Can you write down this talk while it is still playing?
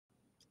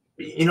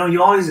you know,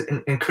 you always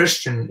in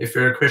Christian, if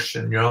you're a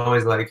Christian, you're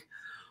always like,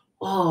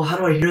 oh, how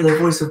do I hear the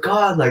voice of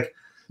God? Like,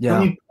 let Yeah.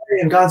 me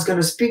pray and God's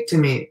gonna speak to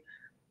me.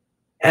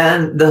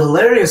 And the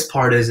hilarious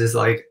part is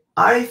like,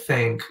 I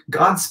think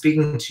God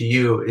speaking to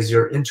you is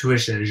your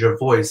intuition, is your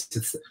voice.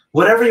 It's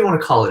whatever you want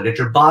to call it. It's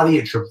your body,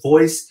 it's your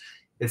voice,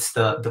 it's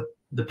the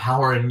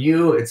power in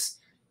you.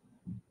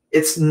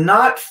 It's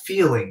not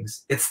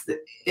feelings. It's the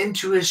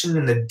intuition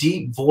and the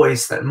deep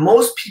voice that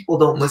most people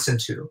don't listen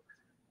to.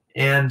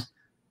 And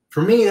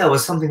for me, that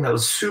was something that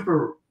was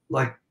super,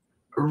 like,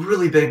 a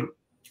really big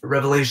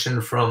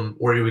revelation from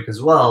Warrior Week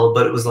as well.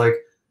 But it was like,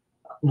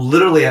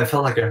 literally, I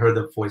felt like I heard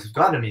the voice of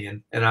God in me.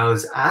 And I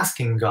was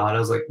asking God, I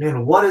was like,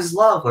 man, what is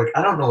love? Like,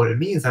 I don't know what it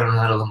means. I don't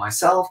know how to love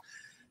myself.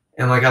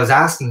 And like, I was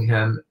asking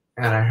him,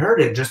 and I heard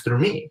it just through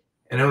me.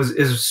 And it was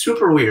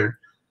super weird.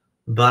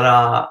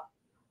 But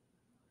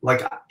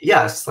like,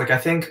 yes, like, I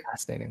think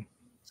Fascinating.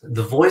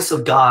 the voice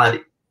of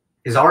God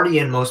is already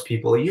in most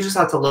people. You just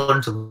have to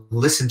learn to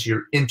listen to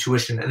your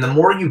intuition. And the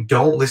more you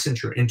don't listen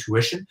to your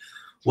intuition,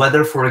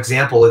 whether, for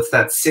example, it's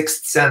that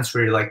sixth sense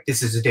where you're like,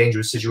 this is a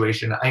dangerous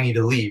situation, I need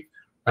to leave,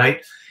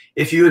 right?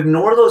 If you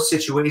ignore those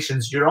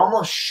situations, you're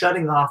almost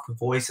shutting off the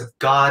voice of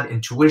God,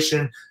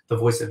 intuition, the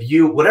voice of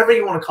you, whatever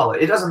you want to call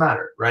it. It doesn't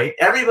matter, right?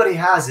 Everybody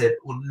has it,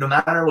 no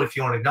matter if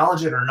you want to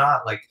acknowledge it or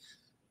not. Like,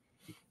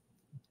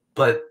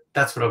 but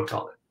that's what I would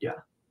call it. Yeah.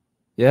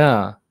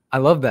 Yeah. I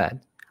love that.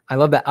 I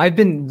love that. I've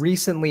been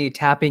recently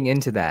tapping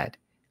into that.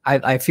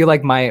 I feel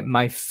like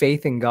my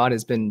faith in God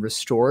has been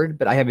restored,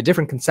 but I have a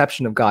different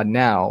conception of God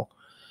now.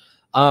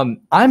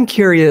 I'm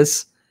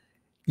curious,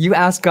 you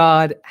asked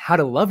God how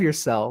to love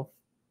yourself.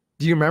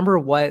 Do you remember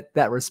what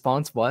that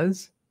response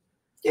was?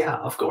 Yeah,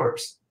 of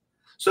course.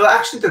 So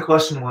actually the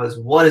question was,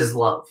 what is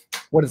love?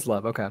 What is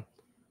love? Okay.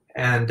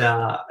 And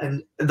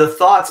the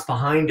thoughts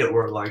behind it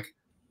were like,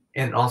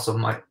 and also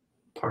my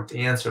part to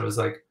answer was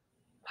like,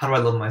 how do I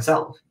love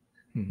myself?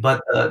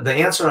 But the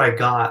answer I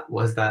got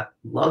was that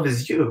love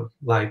is you.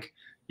 Like,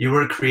 you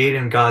were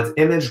created in God's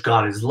image.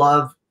 God is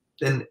love,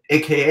 and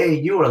AKA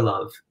you are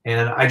love.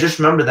 And I just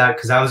remember that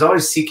because I was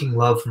always seeking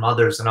love from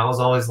others, and I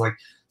was always like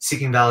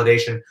seeking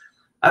validation.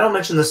 I don't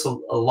mention this a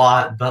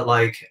lot, but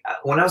like,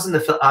 when I was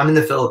I'm in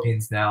the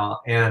Philippines now,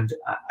 and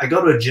I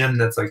go to a gym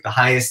that's like the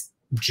highest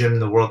gym in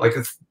the world. Like,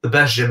 it's the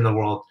best gym in the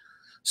world.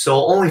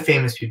 So only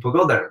famous people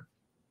go there.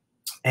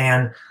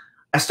 And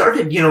I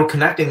started, you know,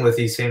 connecting with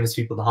these famous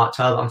people in the hot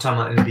tub. I'm talking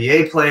about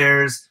NBA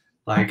players,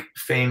 like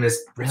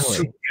famous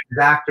super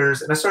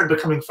actors, and I started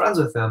becoming friends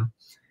with them.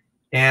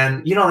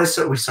 And you know, we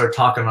started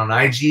talking on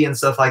IG and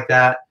stuff like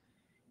that.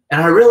 And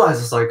I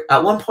realized, it's like,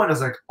 at one point I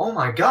was like, oh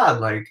my God,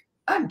 like,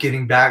 I'm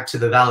getting back to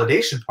the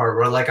validation part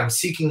where like I'm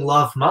seeking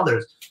love from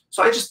others.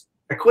 So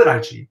I quit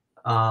IG.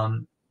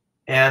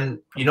 And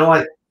you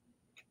know,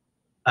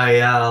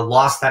 I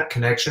lost that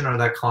connection or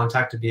that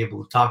contact to be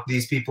able to talk to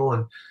these people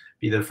and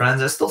be their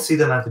friends. I still see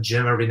them at the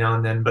gym every now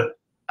and then, but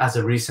as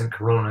of recent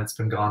Corona, it's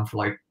been gone for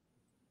like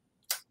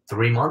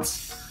 3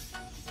 months.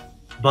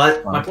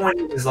 But my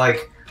point is,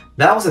 like,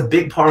 that was a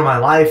big part of my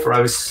life where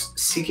I was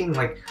seeking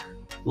like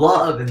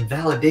love and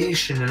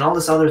validation and all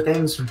this other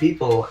things from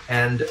people.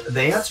 And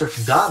the answer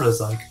from God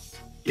was like,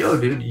 yo,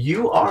 dude,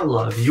 you are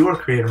love. You are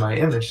created in my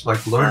image.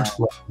 Like, learn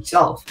to love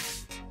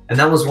yourself. And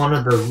that was one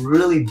of the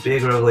really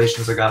big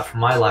revelations I got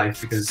from my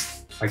life,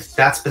 because like,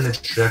 that's been the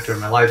trajectory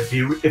of my life.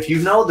 If you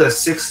know the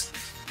 6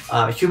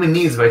 human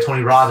needs by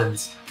Tony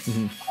Robbins,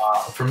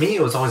 for me,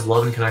 it was always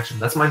love and connection.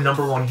 That's my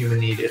 #1 human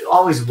need. It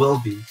always will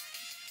be.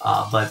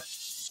 But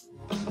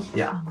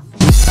yeah.